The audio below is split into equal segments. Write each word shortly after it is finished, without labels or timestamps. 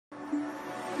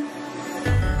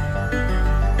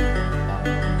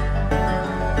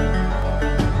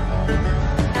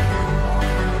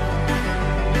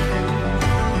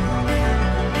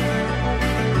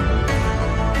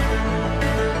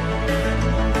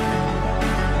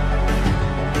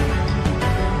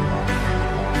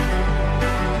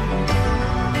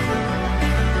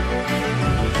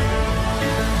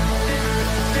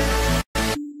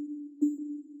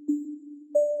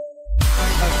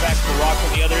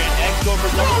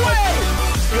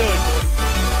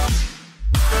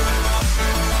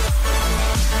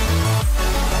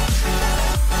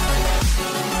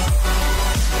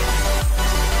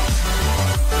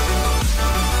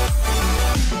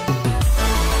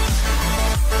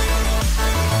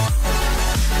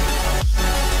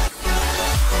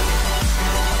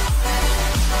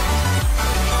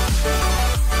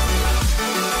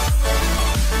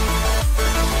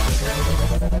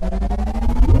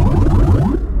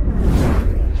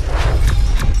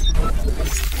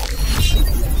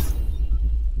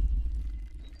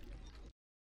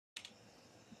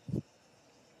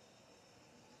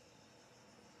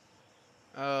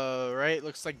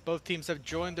Looks like both teams have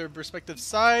joined their respective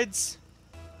sides.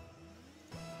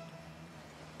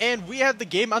 And we have the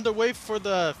game underway for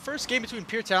the first game between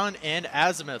Pure Talent and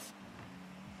Azimuth.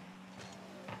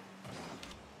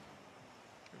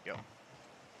 Here we go.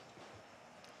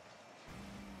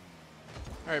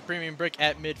 Alright, Premium Brick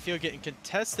at midfield getting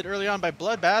contested early on by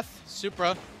Bloodbath.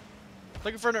 Supra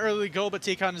looking for an early goal, but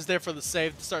T-Con is there for the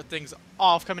save to start things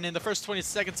off, coming in the first 20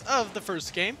 seconds of the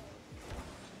first game.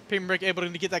 Premium Brick able to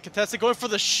get that contested, going for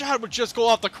the shot, would just go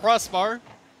off the crossbar.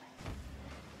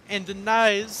 And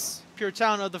denies Pure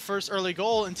Talent of the first early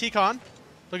goal, and T-Con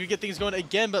looking to get things going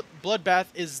again, but Bloodbath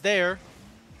is there.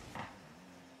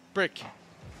 Brick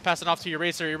passing off to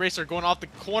Eraser. Eraser going off the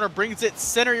corner, brings it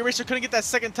center. Eraser couldn't get that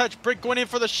second touch. Brick going in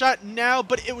for the shot now,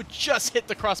 but it would just hit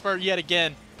the crossbar yet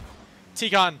again.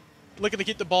 T-Con looking to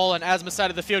keep the ball on Azimuth's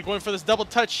side of the field, going for this double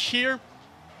touch here.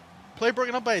 Play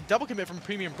broken up by a double commit from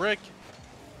Premium Brick.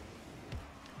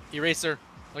 Eraser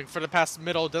looking for the pass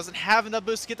middle, doesn't have enough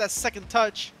boost to get that second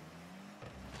touch.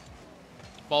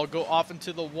 Ball go off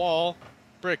into the wall.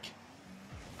 Brick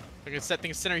looking to set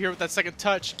things center here with that second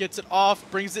touch, gets it off,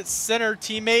 brings it center.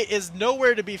 Teammate is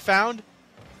nowhere to be found.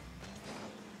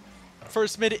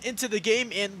 First minute into the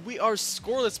game, and we are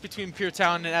scoreless between Pure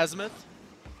Talent and Azimuth.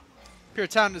 Pure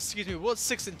Talent, excuse me, was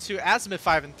 6-2. Azimuth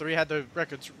 5-3. Had the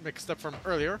records mixed up from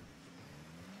earlier.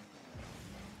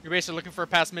 Eraser looking for a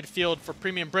pass midfield for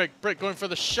Premium Brick. Brick going for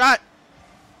the shot.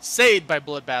 Saved by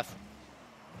Bloodbath.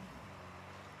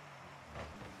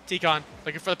 T-Con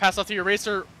looking for the pass off to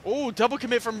Eraser. Oh, double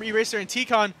commit from Eraser, and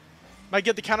T-Con might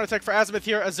get the counterattack for Azimuth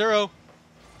here. Azuro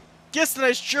gets the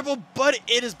nice dribble, but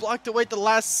it is blocked away at the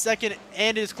last second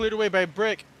and is cleared away by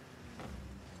Brick.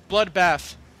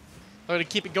 Bloodbath looking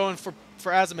to keep it going for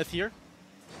Azimuth here.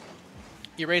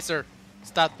 Eraser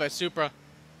stopped by Supra.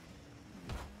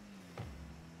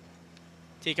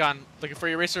 T-Con looking for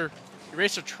Eraser.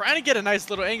 Eraser trying to get a nice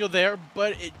little angle there,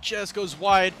 but it just goes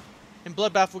wide. And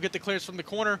Bloodbath will get the clearance from the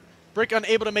corner. Brick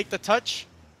unable to make the touch.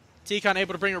 T-Con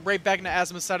able to bring it right back into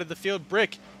Azimuth's side of the field.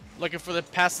 Brick looking for the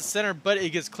pass to center, but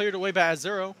it gets cleared away by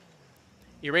Azuro.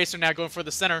 Eraser now going for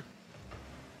the center.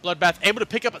 Bloodbath able to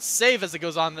pick up a save as it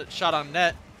goes on the shot on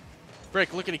net.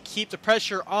 Brick looking to keep the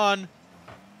pressure on.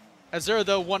 Azuro,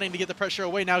 though, wanting to get the pressure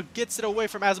away, now gets it away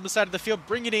from Azimuth's side of the field,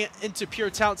 bringing it into Pure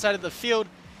Talent side of the field.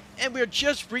 And we're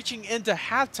just reaching into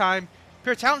halftime.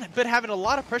 Pure Talent have been having a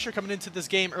lot of pressure coming into this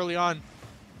game early on.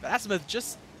 But Azimuth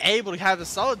just able to have a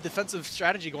solid defensive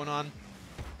strategy going on.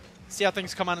 See how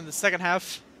things come on in the second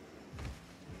half.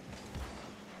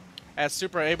 As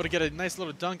Supra able to get a nice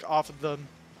little dunk off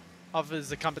of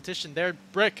his competition there.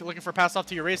 Brick looking for a pass off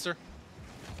to Eraser.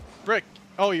 Brick.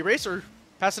 Oh, Eraser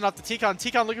passing off to T-Con.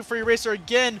 T-Con looking for Eraser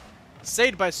again.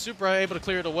 Saved by Supra, able to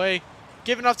clear it away.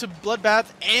 Giving off to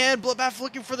Bloodbath, and Bloodbath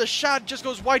looking for the shot. Just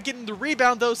goes wide, getting the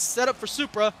rebound, though. Set up for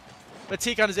Supra. But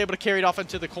T-Con is able to carry it off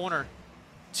into the corner.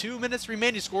 2 minutes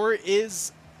remaining. Score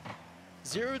is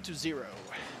 0-0.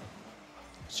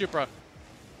 Supra.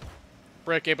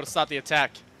 Brick able to stop the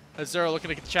attack. Azuro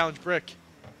looking to challenge Brick.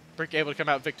 Brick able to come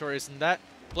out victorious in that.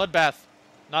 Bloodbath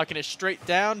knocking it straight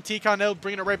down. T-Con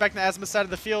bringing it right back to the Azimuth side of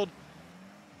the field.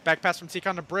 Back pass from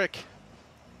T-Con to Brick.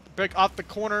 Brick off the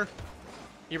corner.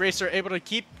 Eraser able to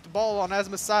keep the ball on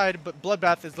Azimuth's side, but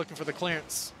Bloodbath is looking for the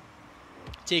clearance.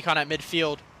 T-Con at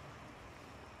midfield.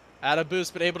 Out of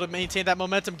boost, but able to maintain that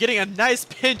momentum. Getting a nice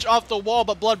pinch off the wall,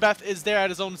 but Bloodbath is there at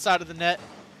his own side of the net.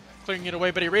 Clearing it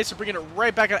away, but Eraser bringing it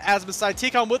right back on Azimuth's side.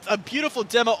 T-Con with a beautiful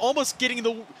demo, almost getting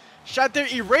the shot there.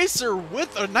 Eraser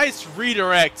with a nice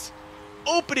redirect.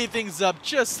 Opening things up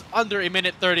just under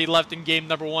 1:30 left in game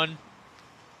number 1.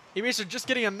 Eraser just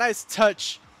getting a nice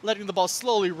touch, letting the ball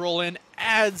slowly roll in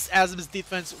as Azimuth's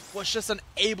defense was just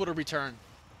unable to return.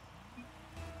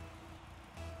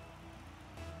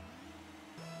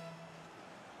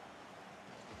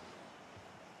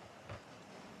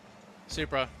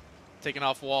 Supra taking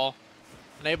off wall.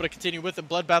 Unable to continue with it.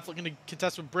 Bloodbath looking to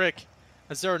contest with Brick.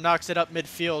 Azuro knocks it up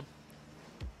midfield.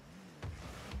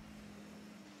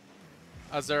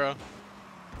 Azuro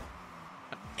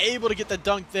unable to get the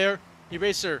dunk there.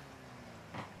 Eraser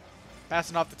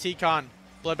passing off the T-Con.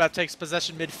 Bloodbath takes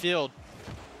possession midfield.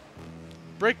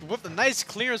 Brick with a nice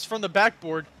clearance from the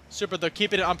backboard. Supra, though,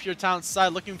 keeping it on Pure Talent's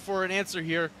side, looking for an answer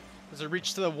here as it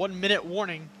reached to the 1 minute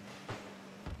warning.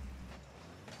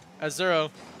 Azuro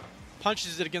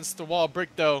punches it against the wall.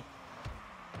 Brick, though,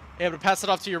 able to pass it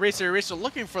off to Eraser. Eraser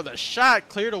looking for the shot,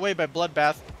 cleared away by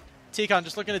Bloodbath. T-Con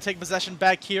just looking to take possession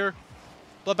back here.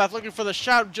 Bloodbath looking for the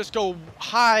shot, just go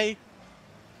high.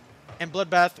 And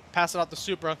Bloodbath pass it off to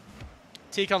Supra.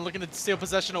 T-Con looking to steal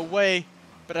possession away,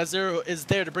 but Azuro is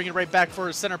there to bring it right back for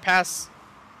his center pass.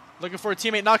 Looking for a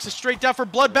teammate, knocks it straight down for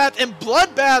Bloodbath, and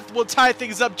Bloodbath will tie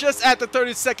things up just at the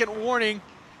 30-second warning.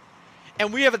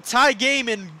 And we have a tie game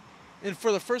in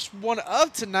for the first one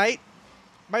of tonight.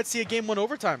 Might see a game 1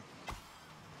 overtime.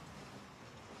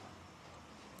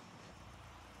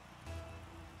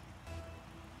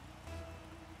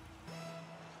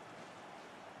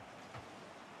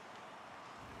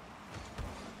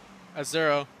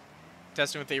 Azero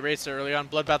testing with the Eraser early on.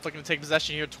 Bloodbath looking to take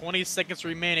possession here. 20 seconds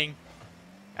remaining.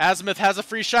 Azimuth has a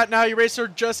free shot now. Eraser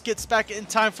just gets back in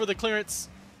time for the clearance.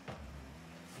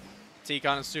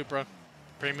 Tikon and Supra.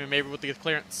 Premium maybe with the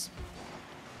clearance.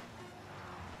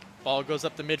 Ball goes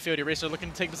up the midfield. Eraser looking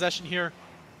to take possession here.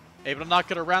 Able to knock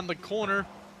it around the corner.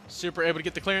 Supra able to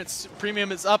get the clearance.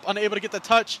 Premium is up, unable to get the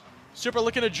touch. Supra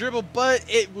looking to dribble, but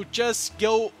it would just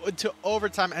go into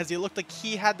overtime as he looked like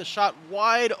he had the shot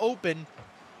wide open.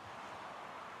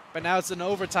 But now it's an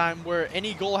overtime where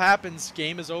any goal happens,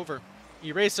 game is over.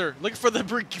 Eraser looking for the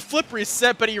flip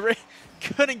reset, but he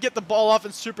couldn't get the ball off,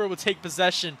 and Supra would take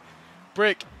possession.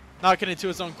 Brick knocking into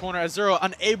his own corner. Azero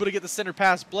unable to get the center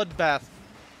pass. Bloodbath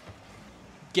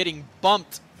getting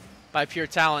bumped by Pure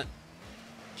Talent.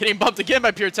 Getting bumped again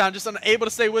by Pure Talent, just unable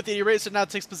to stay with it. Eraser now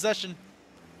takes possession.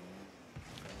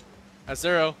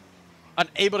 Azero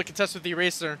unable to contest with the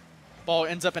Eraser. Ball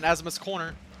ends up in Azimuth's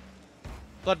corner.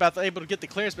 Bloodbath able to get the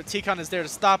clearance, but Tikon is there to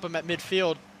stop him at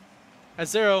midfield.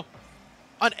 Azero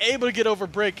unable to get over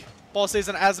Brick. Ball stays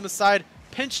on Azimuth's side.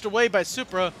 Pinched away by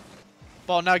Supra.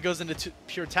 Ball now goes into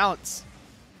Pure Talents.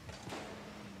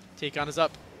 Tikon is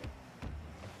up.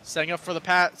 Setting up for the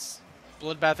pass.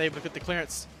 Bloodbath able to get the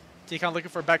clearance. Tikon looking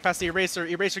for a back pass to Eraser.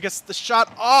 Eraser gets the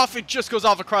shot off. It just goes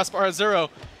off a crossbar. Azero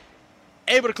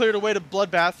able to clear it away to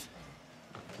Bloodbath.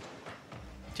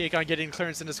 Tikon getting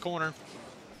clearance in his corner.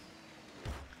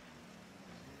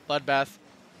 Bloodbath.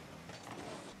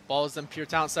 Ball is on Pure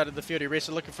Talent side of the field.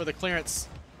 Eraser looking for the clearance.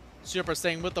 Super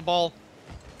staying with the ball.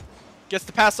 Gets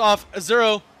the pass off.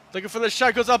 Azero looking for the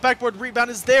shot. Goes out backboard. Rebound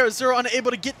is there. Azero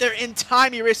unable to get there in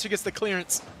time. Eraser gets the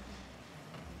clearance.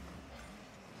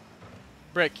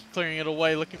 Brick clearing it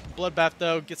away. Looking for Bloodbath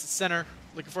though. Gets the center.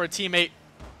 Looking for a teammate.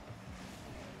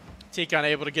 Tikon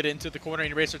able to get it into the corner.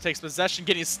 And Eraser takes possession.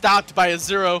 Getting stopped by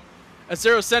Azero.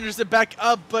 Azero centers it back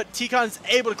up, but Tikon's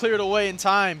able to clear it away in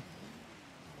time.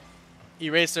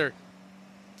 Eraser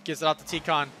gives it off to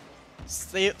Tikon.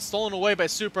 Stolen away by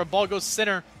Supra. Ball goes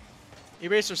center.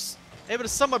 Eraser able to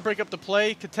somewhat break up the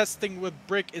play. Contesting with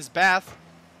Brick is Bath.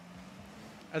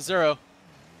 Azero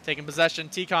taking possession.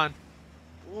 Tikon.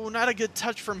 Ooh, not a good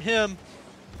touch from him.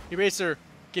 Eraser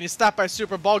getting stopped by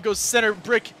Supra. Ball goes center.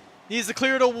 Brick needs to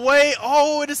clear it away.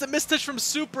 Oh, it is a mistouch from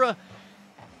Supra.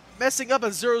 Messing up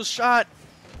Azero's shot.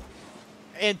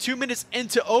 And 2 minutes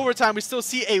into overtime, we still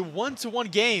see a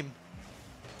 1-1 game.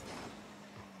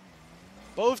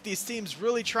 Both these teams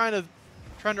really trying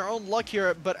their own luck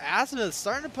here, but Azimuth is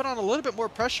starting to put on a little bit more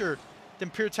pressure than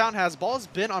Pure Talent has. Ball has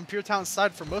been on Pure Talent's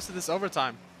side for most of this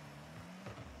overtime.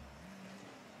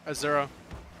 Azero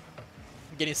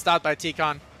getting stopped by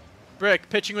Tikon. Brick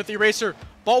pitching with the Eraser.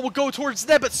 Ball will go towards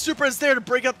net, but Supra is there to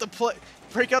break up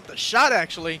the shot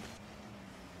actually.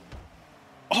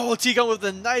 Oh, Tikon with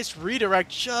a nice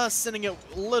redirect, just sending it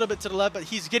a little bit to the left, but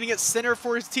he's getting it center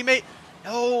for his teammate.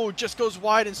 No, just goes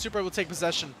wide, and Supra will take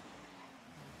possession.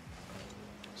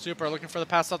 Supra looking for the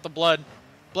pass off the Blood.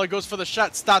 Blood goes for the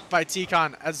shot, stopped by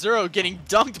Tikon. Azero getting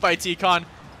dunked by Tikon,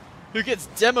 who gets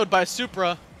demoed by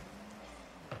Supra,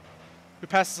 who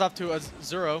passes off to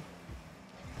Azero.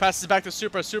 Passes back to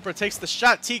Supra. Supra takes the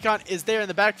shot. Tikon is there in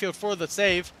the backfield for the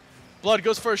save. Blood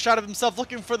goes for a shot of himself,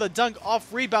 looking for the dunk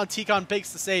off rebound. Tikon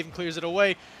bakes the save and clears it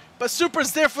away. But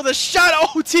Supra's there for the shot.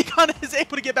 Oh, Tikon is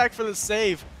able to get back for the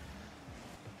save.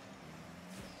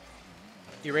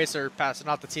 Eraser passing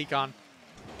off to Tikon.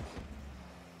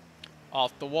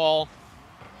 Off the wall.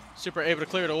 Supra able to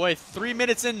clear it away. 3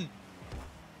 minutes in.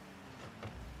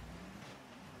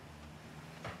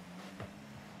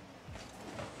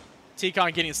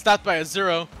 Tikon getting stopped by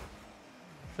Azero.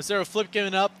 Azero flip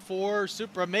giving up for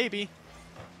Supra, maybe.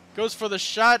 Goes for the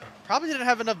shot. Probably didn't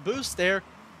have enough boost there.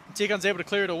 Tikon's able to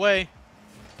clear it away.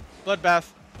 Bloodbath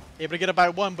able to get it by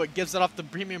 1, but gives it off the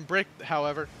premium Brick,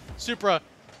 however. Supra.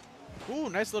 Ooh,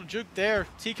 nice little juke there.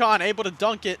 Tikon able to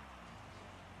dunk it.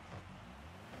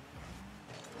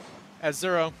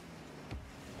 Azero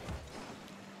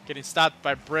getting stopped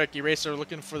by Brick. Eraser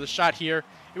looking for the shot here.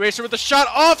 Eraser with the shot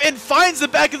off and finds the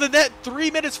back of the net.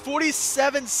 3 minutes,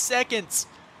 47 seconds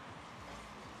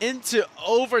into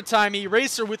overtime.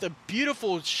 Eraser with a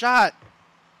beautiful shot.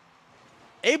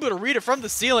 Able to read it from the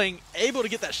ceiling. Able to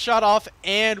get that shot off.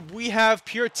 And we have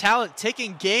Pure Talent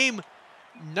taking game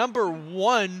number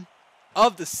 1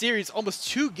 of the series, almost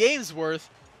 2 games worth.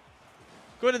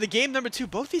 Going to the game number 2,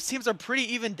 both these teams are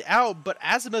pretty evened out, but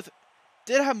Azimuth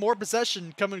did have more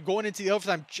possession going into the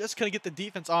overtime. Just couldn't get the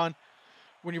defense on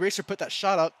when Eraser put that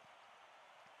shot up.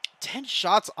 10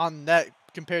 shots on net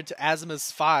compared to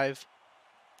Azimuth's 5.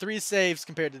 3 saves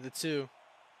compared to the 2.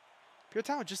 Pure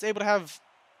Talent just able to have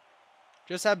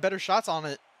better shots on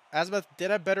it. Azimuth did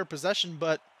have better possession,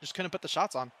 but just couldn't put the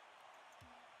shots on.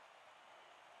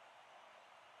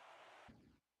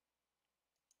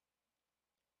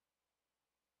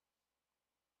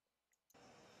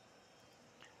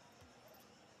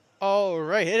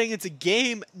 Alright, heading into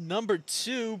game number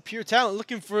 2. Pure Talent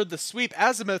looking for the sweep.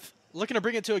 Azimuth looking to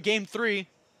bring it to a game 3.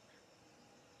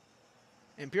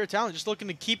 And Pure Talent just looking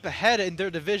to keep ahead in their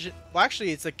division. Well,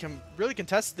 actually, it's a really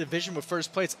contested division with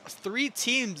first place. 3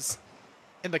 teams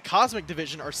in the Cosmic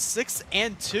division are 6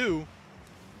 and 2.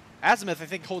 Azimuth, I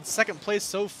think, holds second place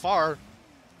so far.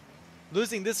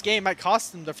 Losing this game might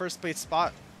cost them the first place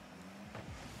spot.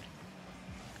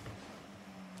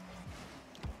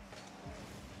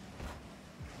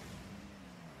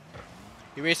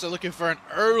 Eraser looking for an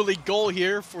early goal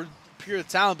here for Pure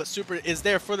Talent, but Super is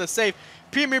there for the save.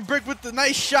 Premade Brick with the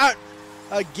nice shot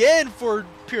again for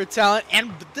Pure Talent, and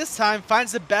this time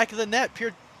finds the back of the net.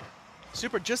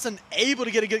 Super just unable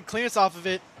to get a good clearance off of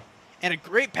it, and a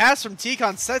great pass from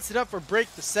T-Con sets it up for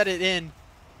Brick to set it in.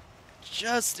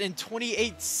 Just in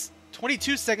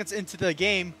 22 seconds into the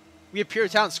game, we have Pure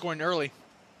Talent scoring early.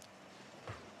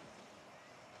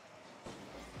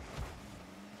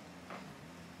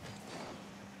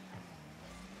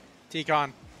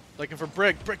 T-Con looking for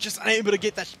Brick. Brick just unable to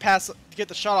get that pass, to get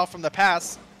the shot off from the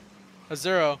pass.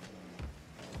 Azuro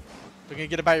looking to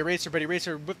get it by Eraser, but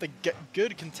Eraser with the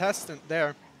good contestant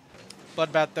there.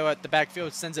 Bloodbath though at the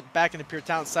backfield sends it back into Pure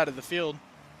Talent's side of the field.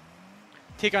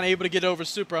 T-Con able to get it over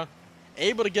Supra.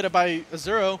 Able to get it by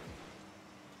Azuro.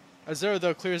 Azuro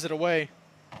though clears it away.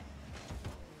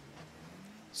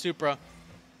 Supra.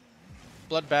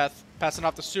 Bloodbath passing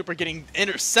off to Supra, getting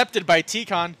intercepted by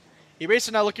T-Con.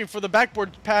 Eraser now looking for the backboard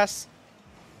pass.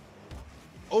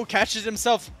 Oh, catches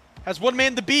himself. Has one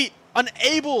man to beat.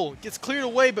 Unable. Gets cleared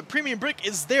away, but Premium Brick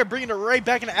is there, bringing it right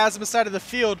back into Azimuth's side of the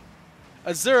field.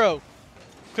 Azuro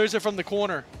clears it from the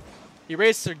corner.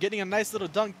 Eraser getting a nice little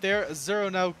dunk there.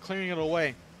 Azuro now clearing it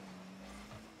away.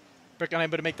 Brick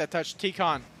unable to make that touch.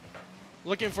 T-Con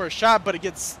looking for a shot, but it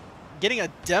gets getting a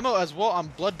demo as well on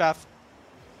Bloodbath.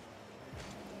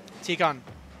 T-Con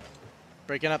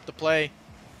breaking up the play.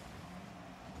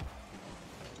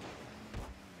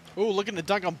 Ooh, looking to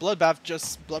dunk on Bloodbath.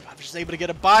 Bloodbath just able to get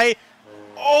it by.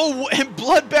 Oh, and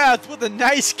Bloodbath with a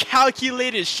nice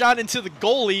calculated shot into the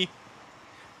goalie.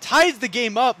 Ties the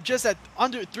game up just at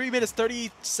under 3 minutes,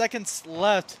 30 seconds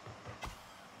left.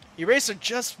 Eraser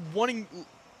just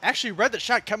actually read the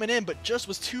shot coming in, but just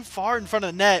was too far in front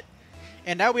of the net.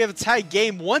 And now we have a tied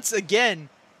game once again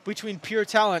between Pure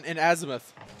Talent and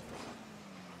Azimuth.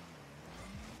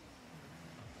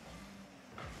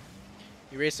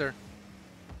 Eraser.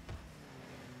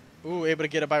 Ooh, able to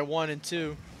get it by 1 and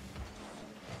 2.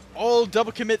 Oh,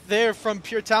 double commit there from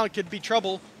Pure Talent could be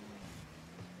trouble.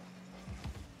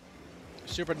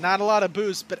 Super, not a lot of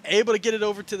boost, but able to get it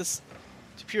over to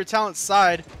Pure Talent's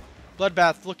side.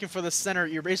 Bloodbath looking for the center.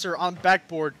 Eraser on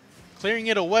backboard, clearing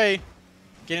it away,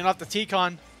 getting off the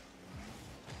T-Con.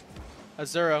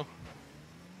 Azuro.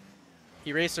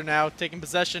 Eraser now taking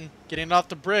possession, getting it off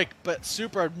the Brick, but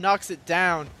Super knocks it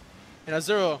down. And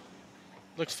Azuro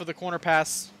looks for the corner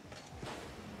pass.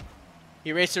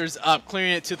 Eraser's up,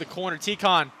 clearing it to the corner.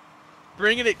 T-Con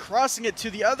bringing it, crossing it to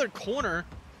the other corner.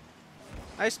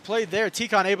 Nice play there.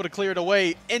 T-Con able to clear it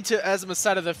away into Azimuth's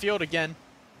side of the field again.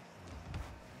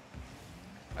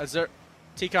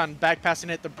 T-Con back passing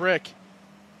it to Brick.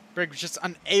 Brick just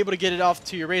unable to get it off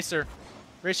to Eraser.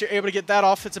 Eraser able to get that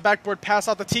off. It's a backboard pass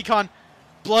off the T-Con.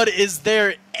 Blood is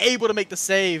there, able to make the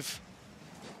save.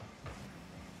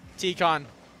 T-Con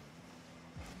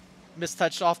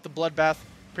mistouched off the Bloodbath.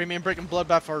 Premium Brick and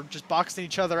Bloodbath are just boxing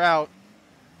each other out.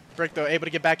 Brick, though, able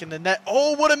to get back in the net.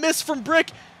 Oh, what a miss from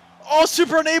Brick. Oh,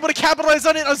 Super unable to capitalize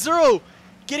on it. Azuro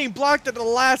getting blocked at the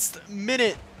last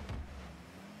minute.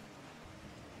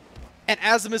 And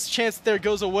Azimuth's chance there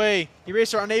goes away.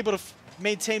 Eraser unable to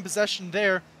maintain possession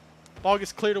there. Ball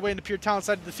gets cleared away in the Pure Talent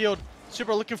side of the field.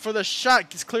 Super looking for the shot.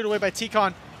 Gets cleared away by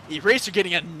T-Con. Eraser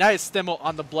getting a nice demo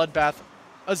on the Bloodbath.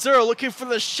 Azuro looking for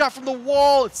the shot from the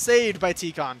wall. It's saved by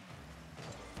T-Con.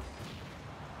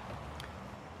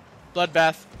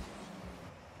 Bloodbath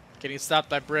getting stopped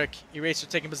by Brick. Eraser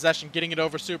taking possession, getting it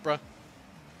over Supra.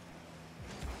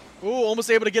 Ooh, almost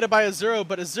able to get it by Azuro,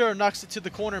 but Azuro knocks it to the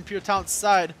corner in Pure Talent's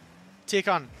side.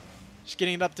 T-Con Just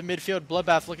getting it up to midfield.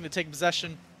 Bloodbath looking to take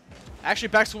possession. Actually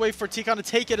backs away for Tikon to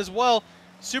take it as well.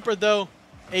 Super, though,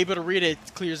 able to read it,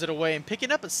 clears it away, and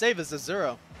picking up a save as a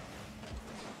 0.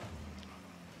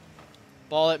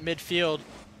 Ball at midfield.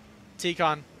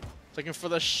 Tikon looking for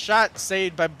the shot,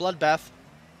 saved by Bloodbath.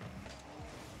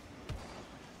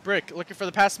 Brick looking for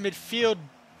the pass midfield.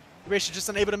 Eraser just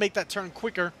unable to make that turn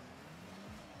quicker.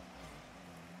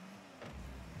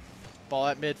 Ball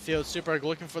at midfield. Super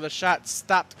looking for the shot,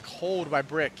 stopped cold by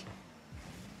Brick.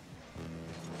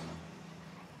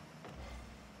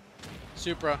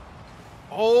 Supra.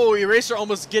 Oh, Eraser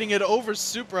almost getting it over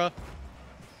Supra.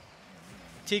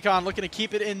 Tikon looking to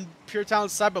keep it in Pure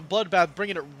Talent's side, but Bloodbath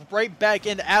bringing it right back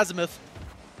into Azimuth.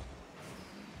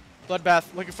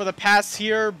 Bloodbath looking for the pass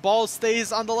here. Ball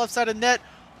stays on the left side of net.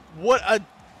 What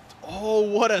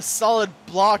a solid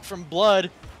block from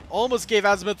Blood. Almost gave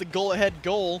Azimuth the goal-ahead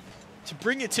goal to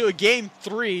bring it to a game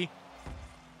 3.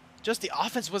 Just the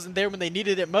offense wasn't there when they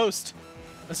needed it most.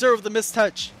 Azura with the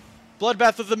mistouch.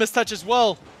 Bloodbath with the mistouch as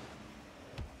well.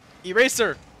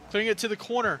 Eraser clearing it to the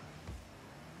corner.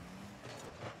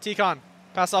 Tikon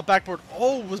pass off backboard.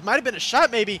 Oh, might have been a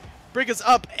shot maybe. Brick is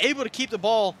up, able to keep the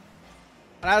ball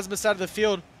on Azimuth's side of the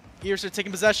field. Eraser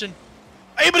taking possession.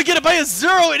 Able to get it by a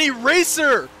 0, and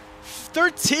Eraser,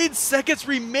 13 seconds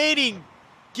remaining,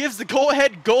 gives the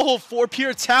go-ahead goal for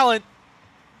Pure Talent.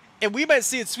 And we might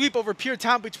see it sweep over Pure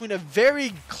Talent between a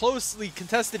very closely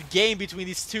contested game between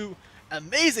these two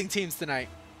amazing teams tonight.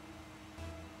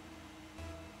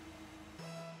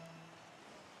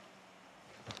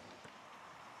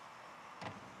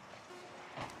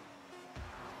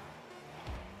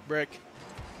 Brick.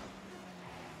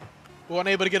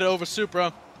 Unable to get it over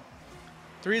Supra.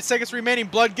 3 seconds remaining.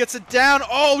 Blood gets it down.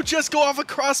 Oh, just go off a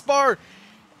crossbar.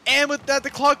 And with that, the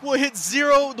clock will hit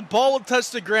 0. The ball will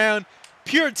touch the ground.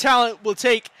 Pure Talent will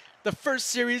take the first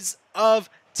series of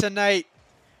tonight,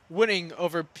 winning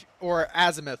over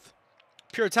Azimuth.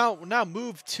 Pure Talent will now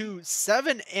move to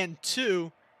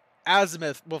 7-2.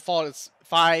 Azimuth will fall to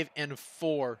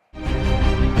 5-4.